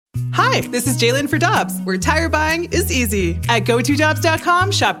Hi, this is Jalen for Dobbs, where tire buying is easy. At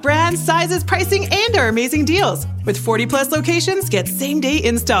GoToDobbs.com, shop brands, sizes, pricing, and our amazing deals. With 40-plus locations, get same-day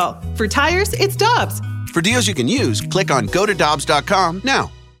install. For tires, it's Dobbs. For deals you can use, click on GoToDobbs.com now.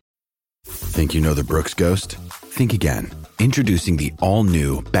 Think you know the Brooks Ghost? Think again. Introducing the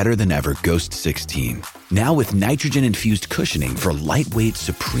all-new, better-than-ever Ghost 16. Now with nitrogen-infused cushioning for lightweight,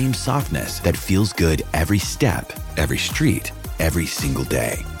 supreme softness that feels good every step, every street, every single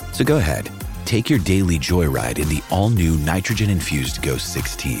day. So go ahead, take your daily joyride in the all-new nitrogen-infused Ghost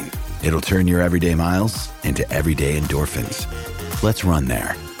 16. It'll turn your everyday miles into everyday endorphins. Let's run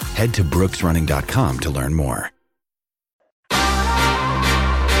there. Head to brooksrunning.com to learn more.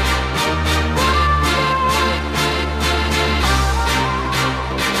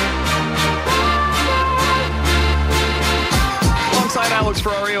 Alongside Alex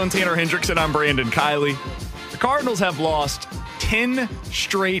Ferrario and Tanner Hendrickson, I'm Brandon Kiley. The Cardinals have lost 10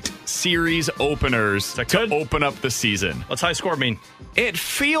 straight series openers to open up the season. What's high score mean? It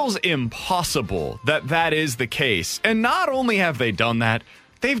feels impossible that is the case. And not only have they done that,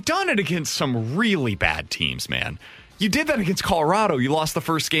 they've done it against some really bad teams, man. You did that against Colorado. You lost the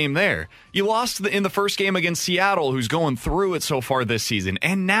first game there. You lost in the first game against Seattle, who's going through it so far this season.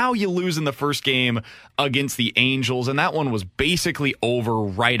 And now you lose in the first game against the Angels, and that one was basically over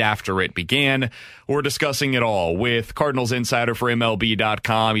right after it began. We're discussing it all with Cardinals insider for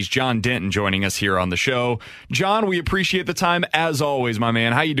MLB.com. He's John Denton joining us here on the show. John, we appreciate the time as always, my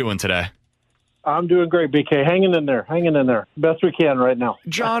man. How you doing today? I'm doing great, BK. Hanging in there. Best we can right now.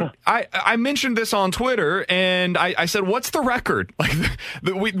 John, I mentioned this on Twitter, and I said, what's the record? Like,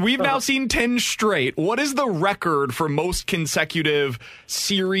 we've now seen 10 straight. What is the record for most consecutive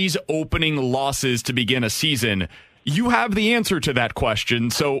series opening losses to begin a season? You have the answer to that question,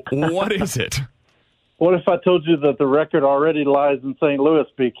 so what is it? What if I told you that the record already lies in St. Louis,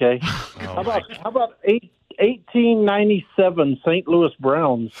 BK? How about 1897 St. Louis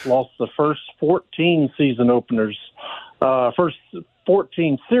Browns lost the first 14 season openers, first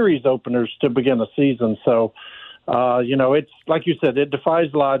 14 series openers to begin a season. So, it's like you said, it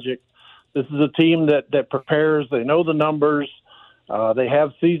defies logic. This is a team that prepares. They know the numbers. They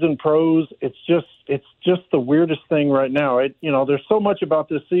have seasoned pros. It's just the weirdest thing right now. There's so much about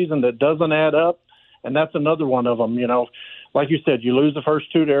this season that doesn't add up, and that's another one of them. Like you said, you lose the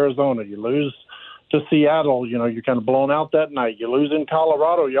first two to Arizona. You lose to Seattle, you're kind of blown out that night. You lose in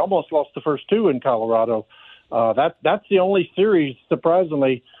Colorado. You almost lost the first two in Colorado. That's the only series,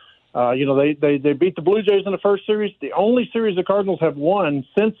 surprisingly. They beat the Blue Jays in the first series. The only series the Cardinals have won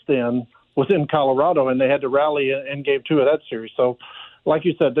since then was in Colorado, and they had to rally in Game 2 of that series. So, like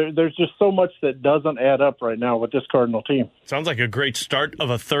you said, there's just so much that doesn't add up right now with this Cardinal team. Sounds like a great start of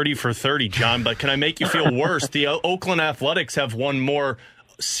a 30 for 30, John, but can I make you feel worse? The Oakland Athletics have won more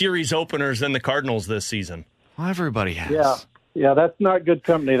series openers than the Cardinals this season. Well, everybody has. Yeah, that's not good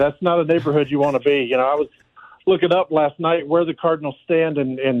company. That's not a neighborhood you want to be. I was looking up last night where the Cardinals stand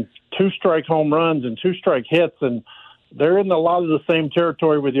in two-strike home runs and two-strike hits, and they're in a lot of the same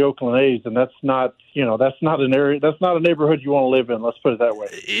territory with the Oakland A's, and that's not an area, that's not a neighborhood you want to live in. Let's put it that way.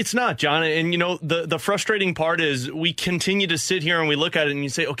 It's not, John. And the frustrating part is we continue to sit here and we look at it and you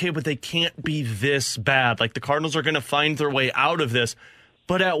say, okay, but they can't be this bad. Like the Cardinals are going to find their way out of this.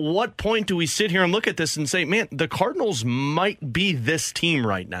 But at what point do we sit here and look at this and say, man, the Cardinals might be this team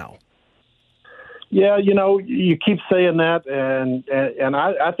right now? Yeah, you keep saying that, and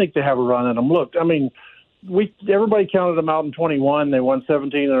I think they have a run in them. Look, I mean, everybody counted them out in 21. They won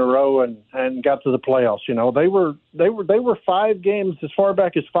 17 in a row and got to the playoffs. They were 5 games, as far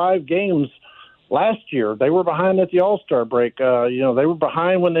back as 5 games last year. They were behind at the All-Star break. They were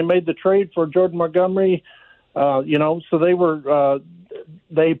behind when they made the trade for Jordan Montgomery. So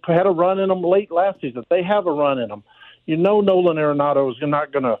they had a run in them late last season. They have a run in them. Nolan Arenado is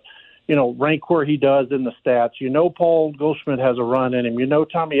not going to, rank where he does in the stats. Paul Goldschmidt has a run in him.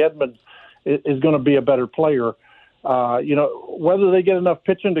 Tommy Edman is going to be a better player. Whether they get enough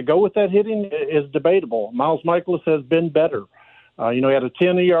pitching to go with that hitting is debatable. Miles Michaelis has been better. He had a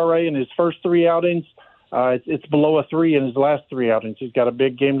 10 ERA in his first 3 outings. It's below a 3 in his last 3 outings. He's got a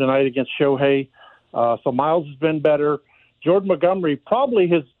big game tonight against Shohei. So Miles has been better. Jordan Montgomery, probably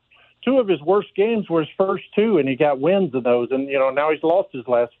 2 of his worst games were his first 2, and he got wins in those. And, now he's lost his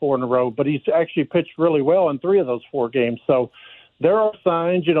last 4 in a row, but he's actually pitched really well in 3 of those 4 games. So there are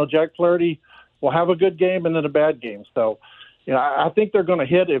signs. Jack Flaherty will have a good game and then a bad game. So, I think they're going to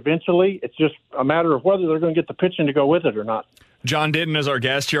hit eventually. It's just a matter of whether they're going to get the pitching to go with it or not. John Denton is our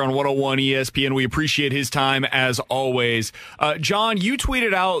guest here on 101 ESPN. We appreciate his time as always. John, you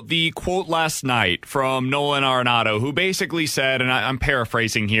tweeted out the quote last night from Nolan Arenado, who basically said, and I'm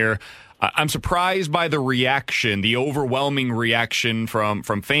paraphrasing here, I'm surprised by the reaction, the overwhelming reaction from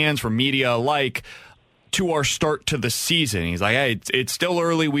fans, from media alike, to our start to the season. He's like, hey, it's still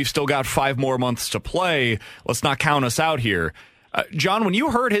early. We've still got 5 more months to play. Let's not count us out here. John, when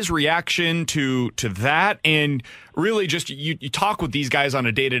you heard his reaction to that, and really just you talk with these guys on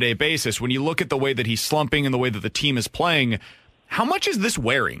a day-to-day basis, when you look at the way that he's slumping and the way that the team is playing, how much is this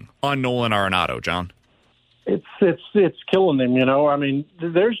wearing on Nolan Arenado, John? It's killing him, you know. I mean,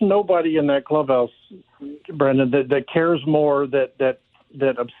 there's nobody in that clubhouse, Brendan, that cares more, that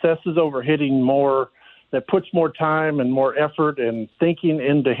obsesses over hitting more, that puts more time and more effort and thinking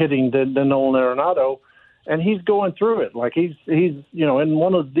into hitting than Nolan Arenado. And he's going through it like he's in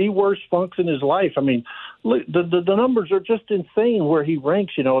one of the worst funks in his life. I mean, look, the numbers are just insane where he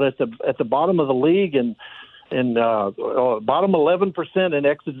ranks. You know, at the bottom of the league and bottom 11% in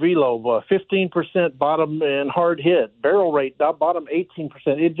exit velo, 15% bottom in hard hit, barrel rate bottom 18%.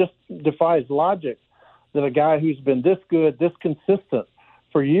 It just defies logic that a guy who's been this good, this consistent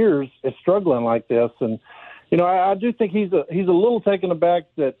for years is struggling like this. And you know, I do think he's a little taken aback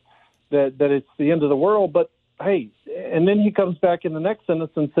that it's the end of the world, but hey, and then he comes back in the next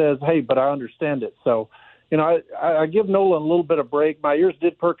sentence and says, hey, but I understand it. So, you know, I give Nolan a little bit of break. My ears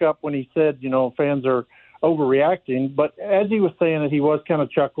did perk up when he said, you know, fans are overreacting, but as he was saying it, he was kind of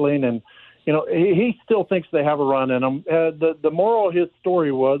chuckling, and, you know, he still thinks they have a run in them. The moral of his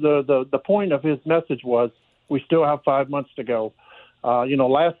story was, the point of his message was, we still have 5 months to go. You know,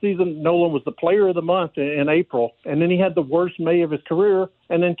 last season, Nolan was the player of the month in April, and then he had the worst May of his career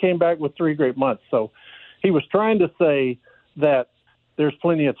and then came back with 3 great months. So he was trying to say that there's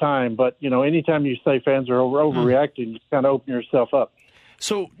plenty of time, but, you know, anytime you say fans are overreacting, you kind of open yourself up.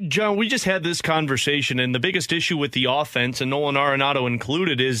 So, John, we just had this conversation, and the biggest issue with the offense, and Nolan Arenado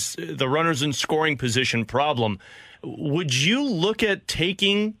included, is the runners in scoring position problem. Would you look at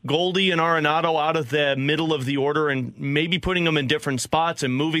taking Goldie and Arenado out of the middle of the order and maybe putting them in different spots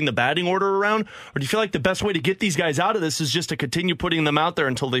and moving the batting order around? Or do you feel like the best way to get these guys out of this is just to continue putting them out there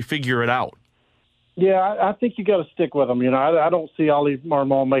until they figure it out? Yeah, I think you got to stick with them. You know, I don't see Ollie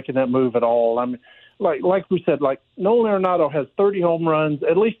Marmol making that move at all. I mean, like we said, like Nolan Arenado has 30 home runs,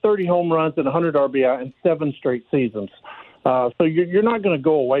 at least 30 home runs and 100 RBI in 7 straight seasons. So you're not going to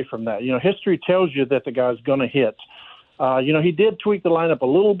go away from that. You know, history tells you that the guy's going to hit. You know, he did tweak the lineup a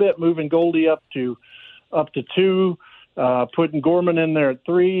little bit, moving Goldie up to 2, putting Gorman in there at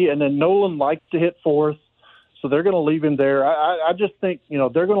 3, and then Nolan likes to hit 4th, so they're going to leave him there. I just think, you know,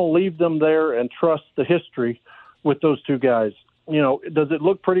 they're going to leave them there and trust the history with those 2 guys. You know, does it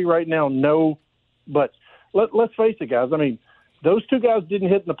look pretty right now? No, but let's face it, guys. I mean, those 2 guys didn't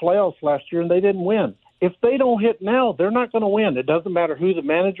hit in the playoffs last year, and they didn't win. If they don't hit now, they're not going to win. It doesn't matter who the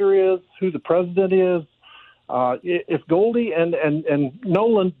manager is, who the president is. If Goldie and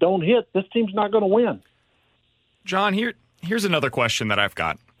Nolan don't hit, this team's not going to win. John, here's another question that I've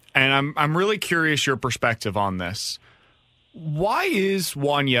got, and I'm really curious your perspective on this. Why is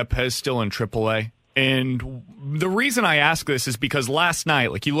Juan Yepez still in AAA? And the reason I ask this is because last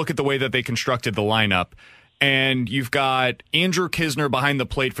night, like, you look at the way that they constructed the lineup, and you've got Andrew Kisner behind the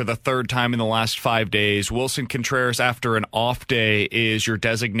plate for the 3rd time in the last 5 days. Wilson Contreras, after an off day, is your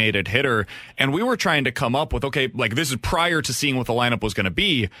designated hitter. And we were trying to come up with, okay, like, this is prior to seeing what the lineup was going to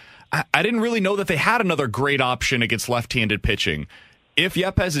be. I didn't really know that they had another great option against left-handed pitching. If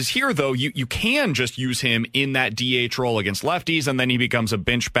Yepez is here, though, you can just use him in that DH role against lefties, and then he becomes a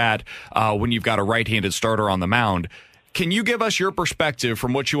bench bat when you've got a right-handed starter on the mound. Can you give us your perspective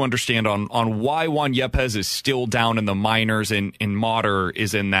from what you understand on why Juan Yepez is still down in the minors and Motter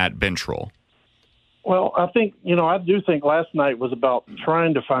is in that bench role? Well, I do think last night was about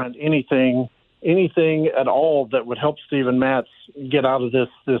trying to find anything at all that would help Steven Matz get out of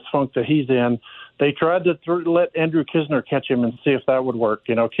this funk that he's in. They tried to let Andrew Kisner catch him and see if that would work.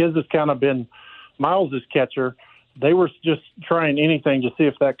 You know, Kis has kind of been Miles' catcher. They were just trying anything to see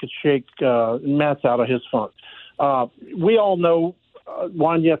if that could shake Matz out of his funk. We all know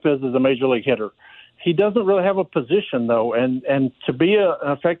Juan Yepez is a major league hitter. He doesn't really have a position, though, and to be an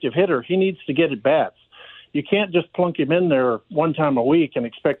effective hitter, he needs to get at bats. You can't just plunk him in there one time a week and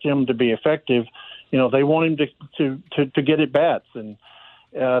expect him to be effective. You know, they want him to get at bats, and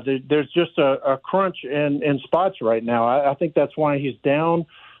there's just a crunch in spots right now. I think that's why he's down.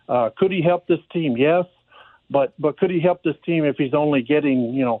 Could he help this team? Yes. But could he help this team if he's only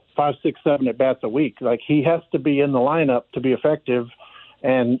getting, 5, 6, 7 at-bats a week? Like, he has to be in the lineup to be effective,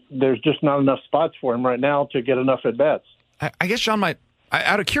 and there's just not enough spots for him right now to get enough at-bats. I guess, John,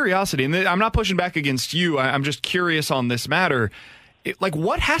 out of curiosity, and I'm not pushing back against you, I'm just curious on this matter.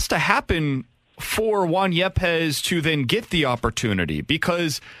 What has to happen for Juan Yepes to then get the opportunity?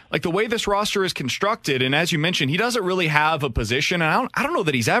 Because the way this roster is constructed, and as you mentioned, he doesn't really have a position. And I don't know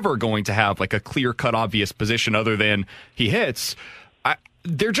that he's ever going to have a clear-cut, obvious position other than he hits.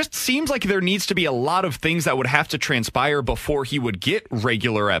 There just seems like there needs to be a lot of things that would have to transpire before he would get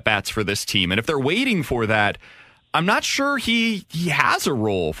regular at-bats for this team. And if they're waiting for that, I'm not sure he has a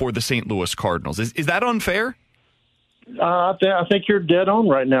role for the St. Louis Cardinals. Is that unfair? I think you're dead on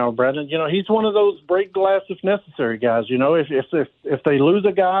right now, Brendan. He's one of those break glass if necessary guys. If they lose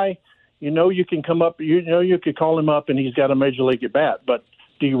a guy, you can come up. You could call him up and he's got a major league at bat. But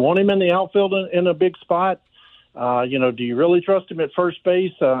do you want him in the outfield in a big spot? Do you really trust him at first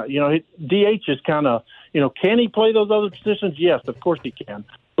base? DH is kind of, can he play those other positions? Yes, of course he can.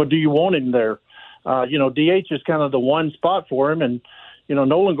 But do you want him there? DH is kind of the one spot for him, and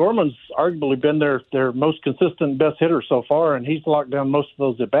Nolan Gorman's arguably been their most consistent, best hitter so far, and he's locked down most of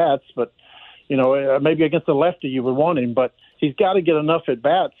those at bats. But maybe against the lefty you would want him, but he's got to get enough at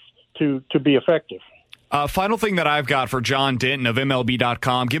bats to be effective. Final thing that I've got for John Denton of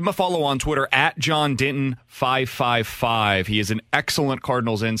MLB.com, give him a follow on Twitter at John Denton555. He is an excellent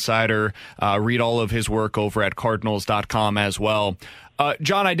Cardinals insider. Read all of his work over at Cardinals.com as well.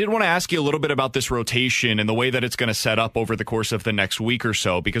 John, I did want to ask you a little bit about this rotation and the way that it's going to set up over the course of the next week or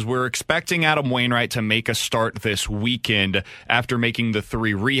so, because we're expecting Adam Wainwright to make a start this weekend after making the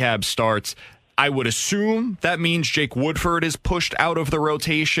 3 rehab starts. I would assume that means Jake Woodford is pushed out of the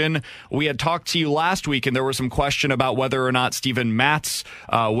rotation. We had talked to you last week, and there was some question about whether or not Steven Matz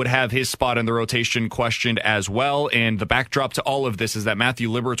would have his spot in the rotation questioned as well. And the backdrop to all of this is that Matthew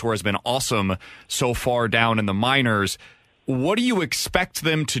Liberatore has been awesome so far down in the minors. What do you expect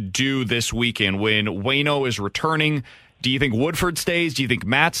them to do this weekend when Waino is returning? Do you think Woodford stays? Do you think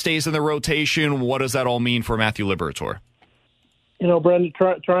Matt stays in the rotation? What does that all mean for Matthew Liberatore? Brendan,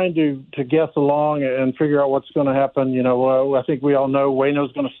 trying to guess along and figure out what's going to happen. I think we all know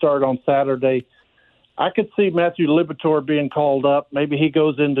Waino's going to start on Saturday. I could see Matthew Liberatore being called up. Maybe he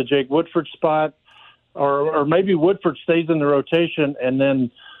goes into Jake Woodford's spot, or maybe Woodford stays in the rotation and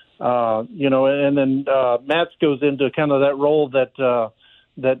then Matz goes into kind of that role that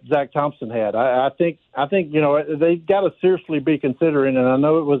Zach Thompson had. I think they've got to seriously be considering, and I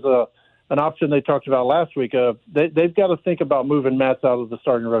know it was an option they talked about last week. They've got to think about moving Matz out of the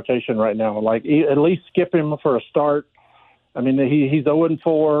starting rotation right now. At least skip him for a start. I mean, he's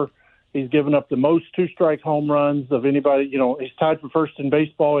 0-4. He's given up the most 2-strike home runs of anybody. He's tied for first in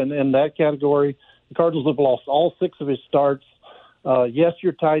baseball in that category. The Cardinals have lost all 6 of his starts. Yes,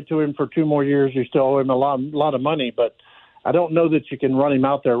 you're tied to him for 2 more years. You still owe him a lot of money, but I don't know that you can run him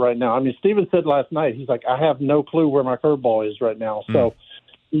out there right now. I mean, Steven said last night, he's like, I have no clue where my curveball is right now. So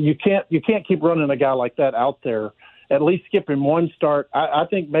you can't keep running a guy like that out there. At least skip him one start. I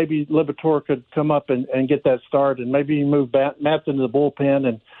think maybe Liberatore could come up and get that start, and maybe move Matz into the bullpen,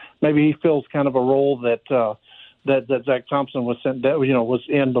 and maybe he fills kind of a role that Zach Thompson was was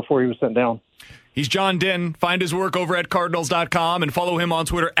in before he was sent down. He's John Denton. Find his work over at Cardinals.com and follow him on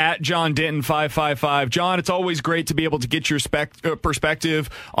Twitter at John Denton555. John, it's always great to be able to get your perspective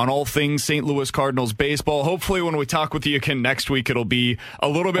on all things St. Louis Cardinals baseball. Hopefully when we talk with you again next week, it'll be a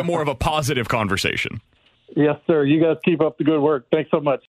little bit more of a positive conversation. Yes, sir. You guys keep up the good work. Thanks so much.